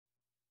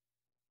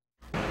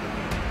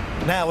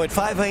Now at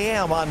 5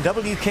 a.m. on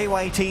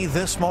WKYT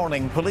this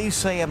morning, police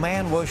say a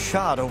man was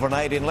shot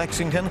overnight in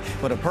Lexington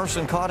when a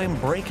person caught him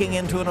breaking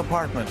into an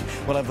apartment.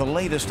 We'll have the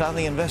latest on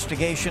the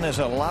investigation as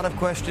a lot of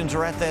questions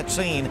are at that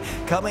scene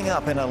coming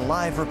up in a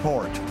live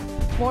report.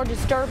 More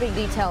disturbing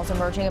details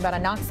emerging about a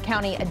Knox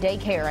County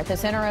daycare at the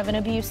center of an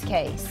abuse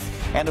case.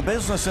 And a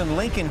business in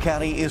Lincoln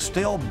County is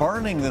still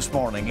burning this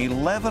morning,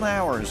 11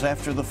 hours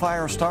after the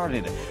fire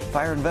started.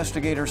 Fire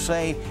investigators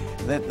say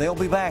that they'll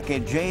be back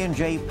at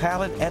J&J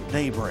Pallet at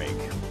daybreak.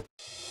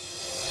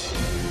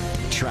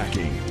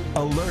 Tracking,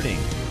 alerting,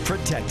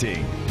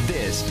 protecting.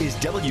 This is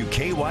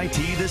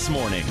WKYT This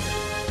Morning.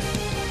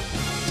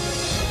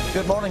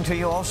 Good morning to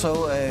you.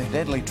 Also, a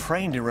deadly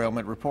train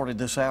derailment reported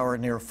this hour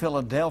near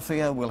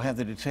Philadelphia. We'll have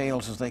the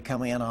details as they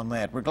come in on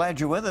that. We're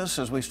glad you're with us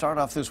as we start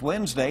off this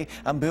Wednesday.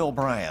 I'm Bill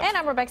Bryant. And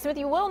I'm Rebecca Smith.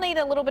 You will need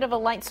a little bit of a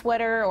light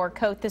sweater or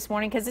coat this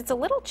morning because it's a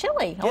little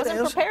chilly. I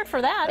wasn't prepared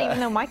for that, even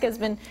though Micah's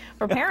been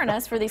preparing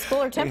us for these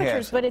cooler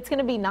temperatures. But it's going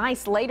to be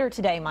nice later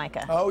today,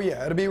 Micah. Oh,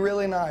 yeah. It'll be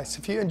really nice.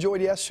 If you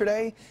enjoyed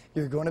yesterday,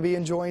 you're going to be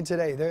enjoying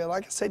today.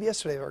 Like I said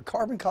yesterday, they're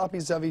carbon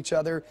copies of each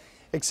other,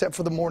 except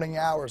for the morning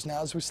hours.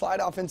 Now, as we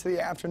slide off into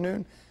the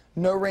afternoon,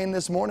 no rain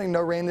this morning,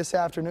 no rain this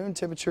afternoon.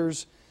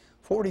 Temperatures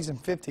 40s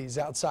and 50s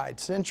outside.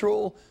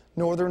 Central,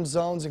 northern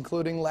zones,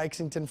 including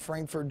Lexington,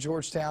 Frankfort,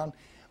 Georgetown,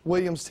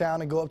 Williamstown,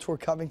 and go up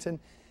toward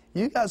Covington.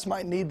 You guys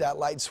might need that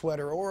light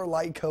sweater or a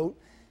light coat,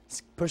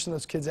 pushing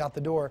those kids out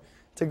the door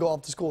to go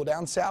off to school.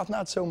 Down south,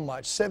 not so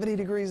much. 70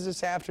 degrees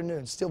this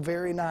afternoon, still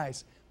very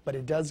nice, but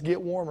it does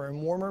get warmer,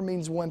 and warmer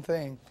means one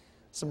thing: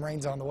 some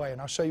rain's on the way, and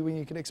I'll show you when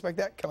you can expect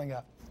that coming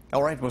up.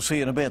 All right, we'll see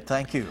you in a bit.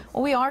 Thank you.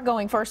 Well, we are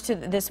going first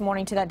this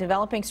morning to that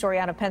developing story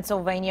out of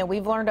Pennsylvania.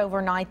 We've learned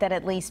overnight that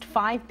at least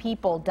 5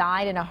 people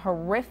died in a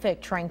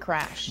horrific train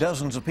crash.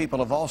 Dozens of people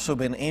have also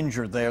been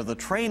injured there. The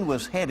train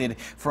was headed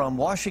from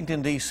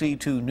Washington, D.C.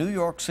 to New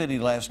York City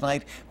last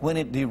night when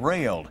it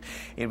derailed.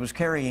 It was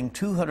carrying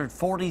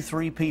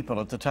 243 people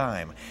at the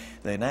time.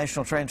 The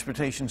National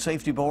Transportation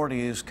Safety Board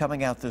is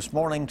coming out this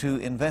morning to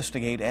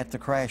investigate at the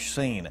crash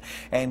scene.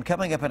 And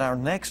coming up in our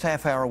next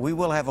half hour, we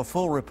will have a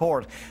full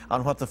report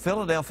on what the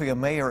Philadelphia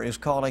mayor is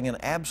calling an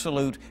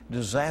absolute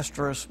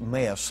disastrous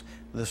mess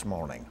this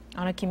morning.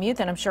 On a commute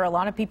that I'm sure a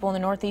lot of people in the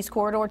Northeast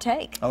Corridor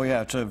take. Oh,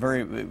 yeah, it's a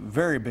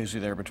very busy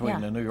there between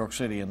New York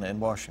City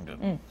and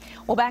Washington.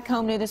 Well, back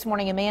home new this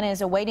morning, a man is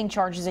awaiting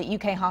charges at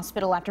UK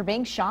Hospital after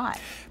being shot.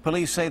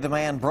 Police say the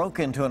man broke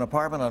into an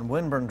apartment on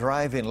Winburn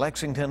Drive in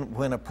Lexington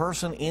when a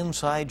person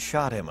inside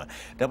shot him.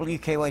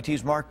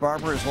 WKYT's Mark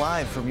Barber is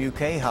live from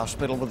UK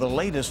Hospital with the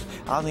latest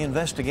on the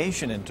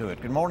investigation into it.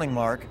 Good morning,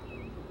 Mark.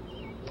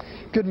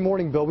 Good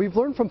morning, Bill. We've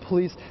learned from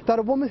police that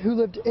a woman who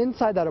lived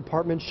inside that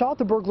apartment shot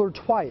the burglar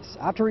twice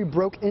after he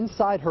broke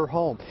inside her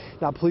home.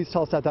 Now, police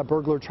tell us that that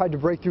burglar tried to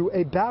break through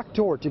a back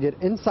door to get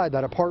inside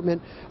that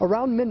apartment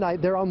around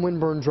midnight there on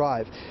Winburn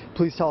Drive.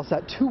 Police tell us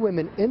that 2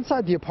 women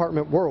inside the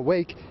apartment were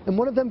awake, and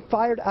one of them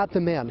fired at the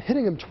man,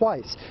 hitting him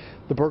twice.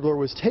 The burglar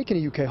was taken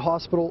to UK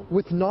Hospital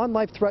with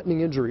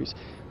non-life-threatening injuries.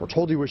 We're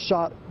told he was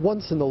shot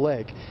once in the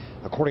leg.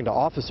 According to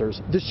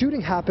officers, the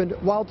shooting happened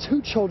while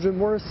 2 children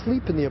were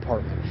asleep in the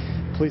apartment.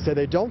 Police say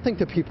they don't think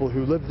the people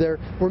who lived there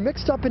were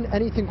mixed up in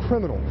anything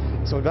criminal.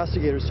 So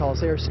investigators tell us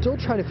they are still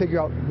trying to figure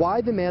out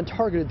why the man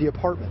targeted the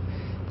apartment.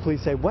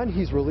 Police say when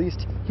he's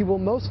released, he will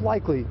most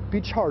likely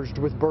be charged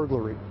with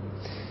burglary.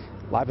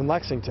 Live in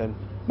Lexington,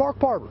 Mark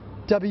Barber,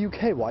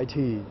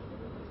 WKYT.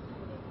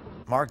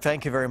 Mark,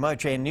 thank you very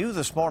much. And new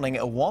this morning,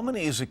 a woman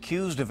is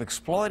accused of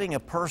exploiting a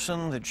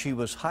person that she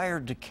was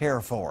hired to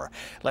care for.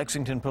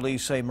 Lexington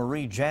police say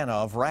Marie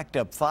Janov racked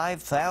up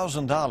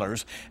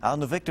 $5,000 on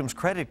the victim's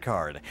credit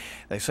card.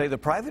 They say the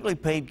privately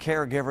paid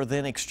caregiver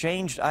then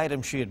exchanged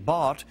items she had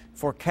bought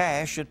for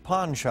cash at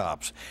pawn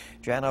shops.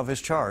 Janov is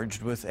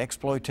charged with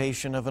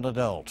exploitation of an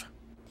adult.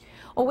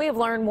 Well, we have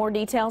learned more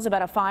details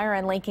about a fire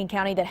in Lincoln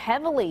County that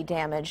heavily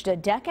damaged a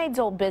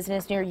decades-old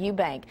business near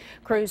Eubank.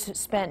 Crews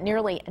spent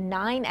nearly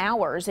 9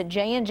 hours at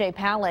J&J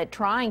Pallet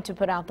trying to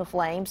put out the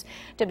flames.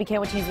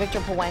 WKYT's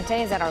Victor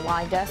Puente is at our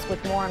live desk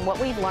with more on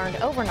what we've learned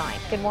overnight.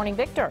 Good morning,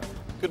 Victor.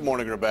 Good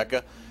morning,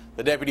 Rebecca.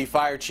 The deputy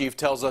fire chief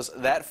tells us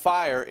that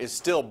fire is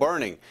still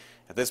burning.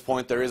 At this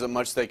point, there isn't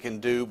much they can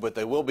do, but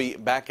they will be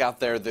back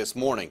out there this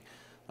morning.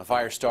 The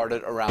fire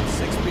started around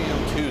 6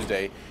 p.m.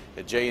 Tuesday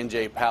at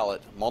J&J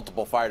Pallet.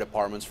 Multiple fire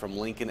departments from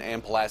Lincoln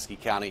and Pulaski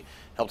County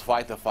helped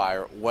fight the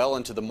fire well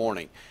into the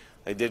morning.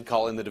 They did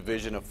call in the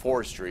Division of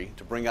Forestry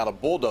to bring out a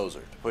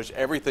bulldozer to push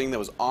everything that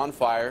was on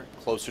fire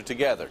closer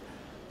together.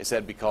 They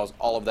said because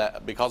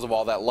of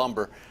all that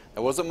lumber,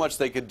 there wasn't much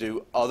they could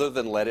do other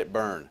than let it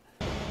burn.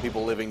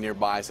 People living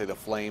nearby say the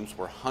flames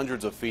were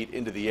hundreds of feet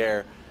into the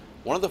air.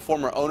 One of the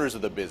former owners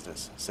of the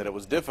business said it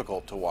was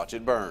difficult to watch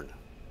it burn.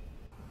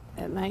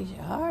 It makes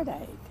your heart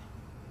ache.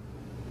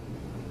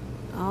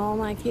 All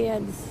my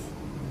kids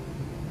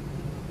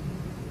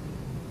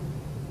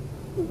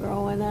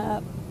growing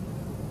up,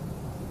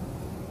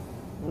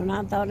 when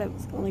I thought it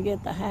was going to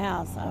get the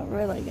house, I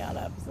really got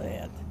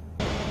upset.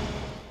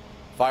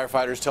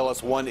 Firefighters tell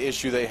us one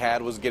issue they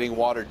had was getting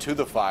water to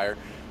the fire.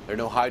 There are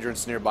no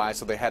hydrants nearby,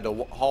 so they had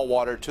to haul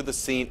water to the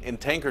scene in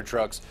tanker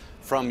trucks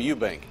from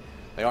Eubank.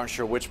 They aren't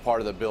sure which part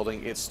of the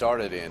building it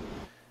started in.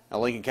 Now,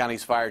 Lincoln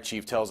County's fire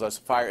chief tells us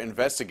fire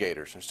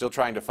investigators are still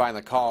trying to find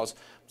the cause.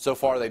 So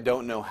far, they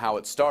don't know how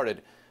it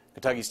started.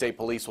 Kentucky State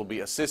Police will be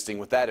assisting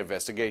with that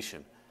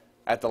investigation.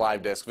 At the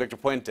live desk, Victor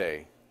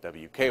Puente,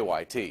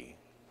 WKYT.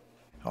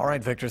 All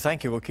right, Victor,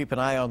 thank you. We'll keep an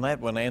eye on that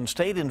one. And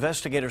state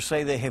investigators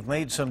say they have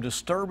made some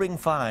disturbing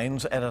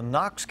finds at a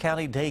Knox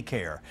County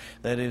daycare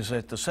that is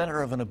at the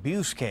center of an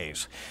abuse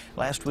case.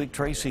 Last week,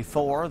 Tracy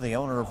Four, the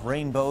owner of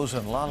Rainbows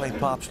and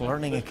Lollipops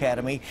Learning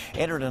Academy,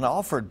 entered an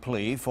offered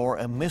plea for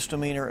a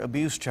misdemeanor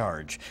abuse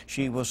charge.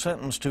 She was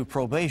sentenced to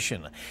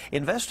probation.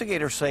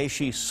 Investigators say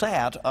she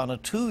sat on a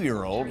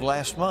 2-year-old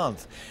last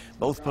month.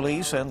 Both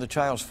police and the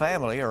child's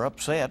family are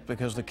upset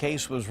because the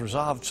case was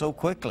resolved so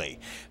quickly.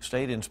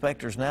 State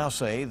inspectors now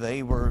say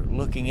they were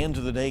looking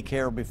into the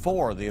daycare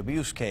before the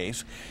abuse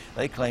case.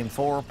 They claim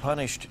Four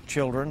punished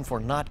children for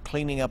not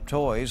cleaning up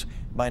toys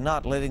by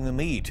not letting them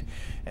eat.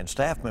 And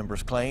staff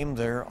members claim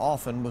there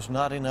often was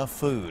not enough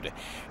food.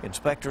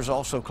 Inspectors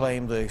also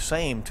claim the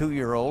same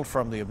 2-year-old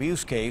from the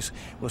abuse case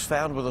was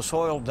found with a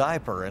soiled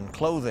diaper and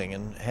clothing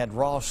and had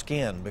raw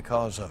skin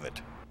because of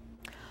it.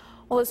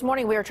 Well, this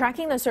morning we are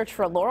tracking the search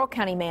for a Laurel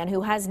County man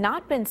who has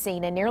not been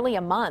seen in nearly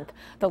a month.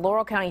 The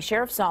Laurel County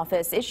Sheriff's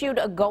Office issued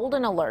a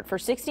golden alert for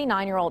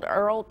 69-year-old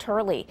Earl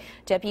Turley.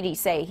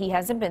 Deputies say he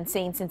hasn't been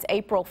seen since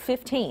April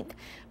 15th,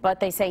 but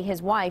they say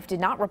his wife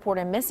did not report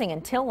him missing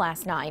until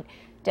last night.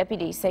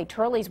 Deputies say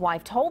Turley's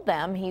wife told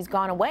them he's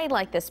gone away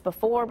like this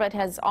before, but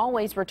has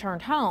always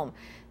returned home.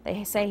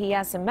 They say he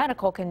has some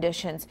medical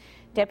conditions.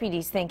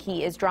 Deputies think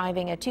he is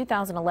driving a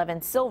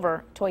 2011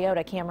 silver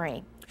Toyota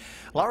Camry.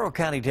 Laurel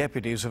County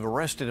deputies have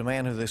arrested a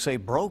man who they say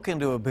broke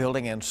into a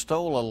building and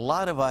stole a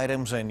lot of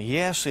items, and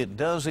yes, it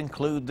does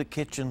include the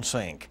kitchen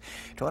sink.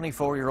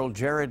 24-year-old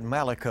Jared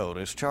Malicote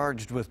is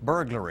charged with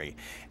burglary.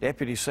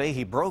 Deputies say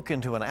he broke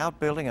into an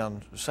outbuilding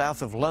on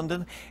south of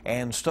London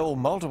and stole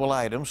multiple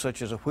items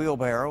such as a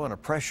wheelbarrow and a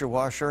pressure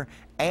washer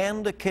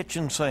and a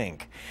kitchen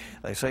sink.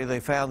 They say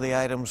they found the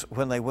items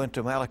when they went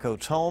to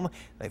Malicote's home.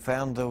 They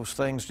found those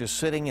things just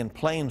sitting in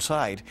plain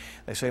sight.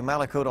 They say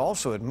Malicote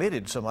also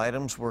admitted some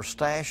items were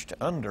stashed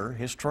under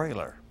his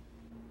trailer.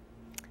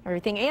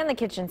 Everything and the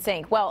kitchen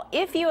sink. Well,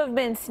 if you have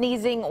been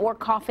sneezing or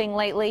coughing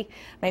lately,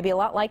 maybe a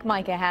lot like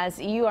Micah has,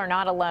 you are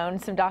not alone.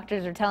 Some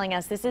doctors are telling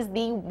us this is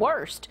the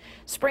worst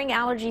spring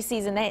allergy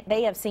season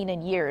they have seen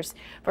in years.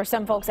 For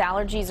some folks,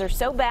 allergies are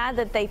so bad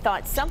that they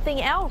thought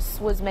something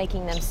else was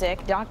making them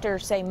sick.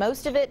 Doctors say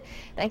most of it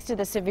thanks to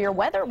the severe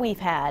weather we've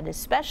had,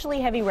 especially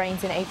heavy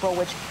rains in April,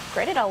 which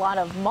created a lot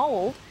of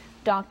mold.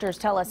 Doctors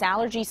tell us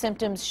allergy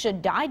symptoms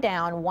should die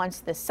down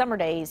once the summer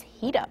days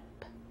heat up.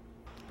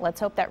 Let's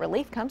hope that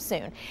relief comes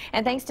soon.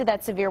 And thanks to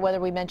that severe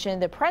weather we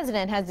mentioned, the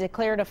president has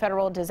declared a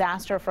federal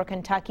disaster for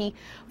Kentucky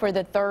for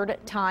the 3rd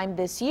time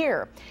this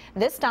year.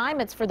 This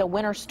time it's for the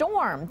winter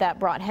storm that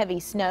brought heavy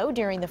snow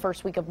during the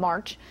first week of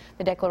March.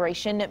 The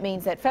declaration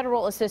means that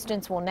federal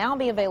assistance will now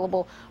be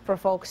available for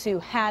folks who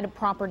had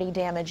property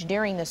damage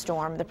during the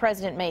storm. The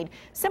president made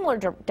similar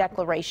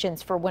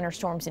declarations for winter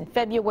storms in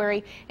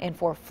February and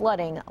for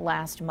flooding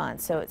last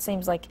month. So it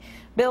seems like,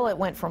 Bill, it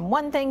went from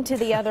one thing to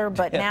the other,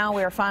 but now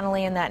we're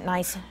finally in that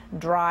nice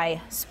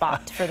dry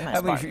spot for the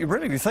most part.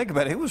 If you think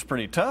about it, it was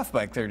pretty tough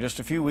back there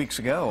just a few weeks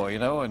ago, you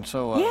know, and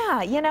so...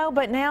 yeah, you know,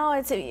 but now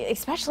it's,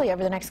 especially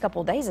over the next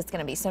couple of days, it's going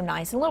to be so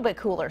nice, a little bit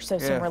cooler, so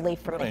some relief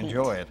from the heat.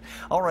 Enjoy it.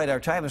 All right, our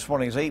time this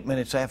morning is 8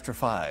 minutes after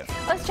 5.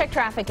 Let's check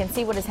traffic and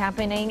see what is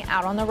happening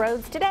out on the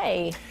roads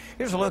today.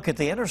 Here's a look at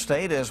the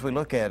interstate as we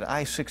look at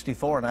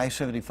I-64 and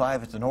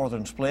I-75 at the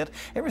northern split.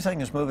 Everything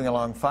is moving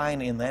along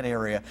fine in that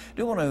area.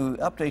 Do want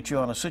to update you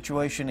on a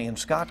situation in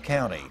Scott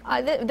County.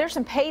 There's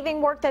some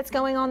paving work that's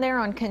going on there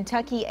on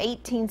Kentucky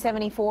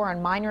 1874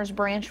 on Miners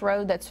Branch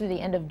Road. That's through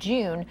the end of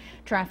June.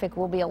 Traffic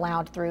will be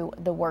allowed through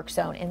the work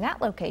zone in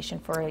that location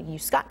for you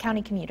Scott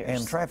County commuters.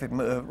 And traffic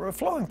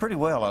flowing pretty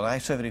well on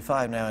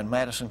I-75 now in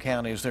Madison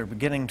County as they're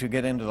beginning to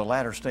get into the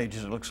latter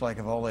stages, it looks like,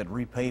 of all that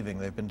repaving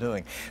they've been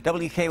doing.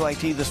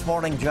 WKYT this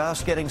morning,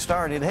 just getting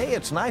started. Hey,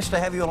 it's nice to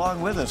have you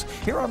along with us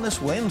here on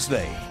this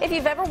Wednesday. If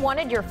you've ever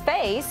wanted your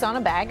face on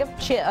a bag of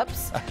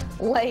chips,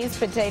 Lay's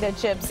Potato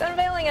Chips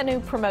unveiling a new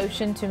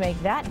promotion to make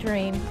that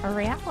dream a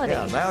reality.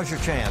 Yeah, now's your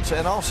chance.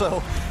 And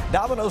also,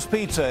 Domino's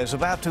Pizza is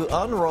about to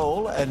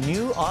unroll a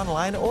new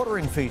online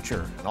ordering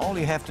feature. And all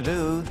you have to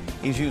do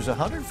is use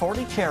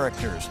 140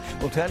 characters.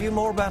 We'll tell you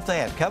more about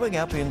that coming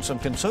up in some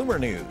consumer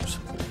news.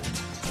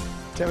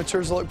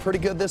 Temperatures look pretty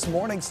good this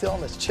morning, still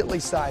on this chilly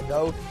side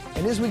though.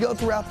 And as we go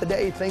throughout the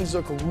day, things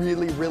look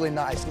really, really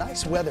nice.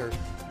 Nice weather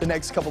the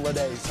next couple of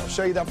days. I'll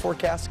show you that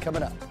forecast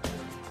coming up.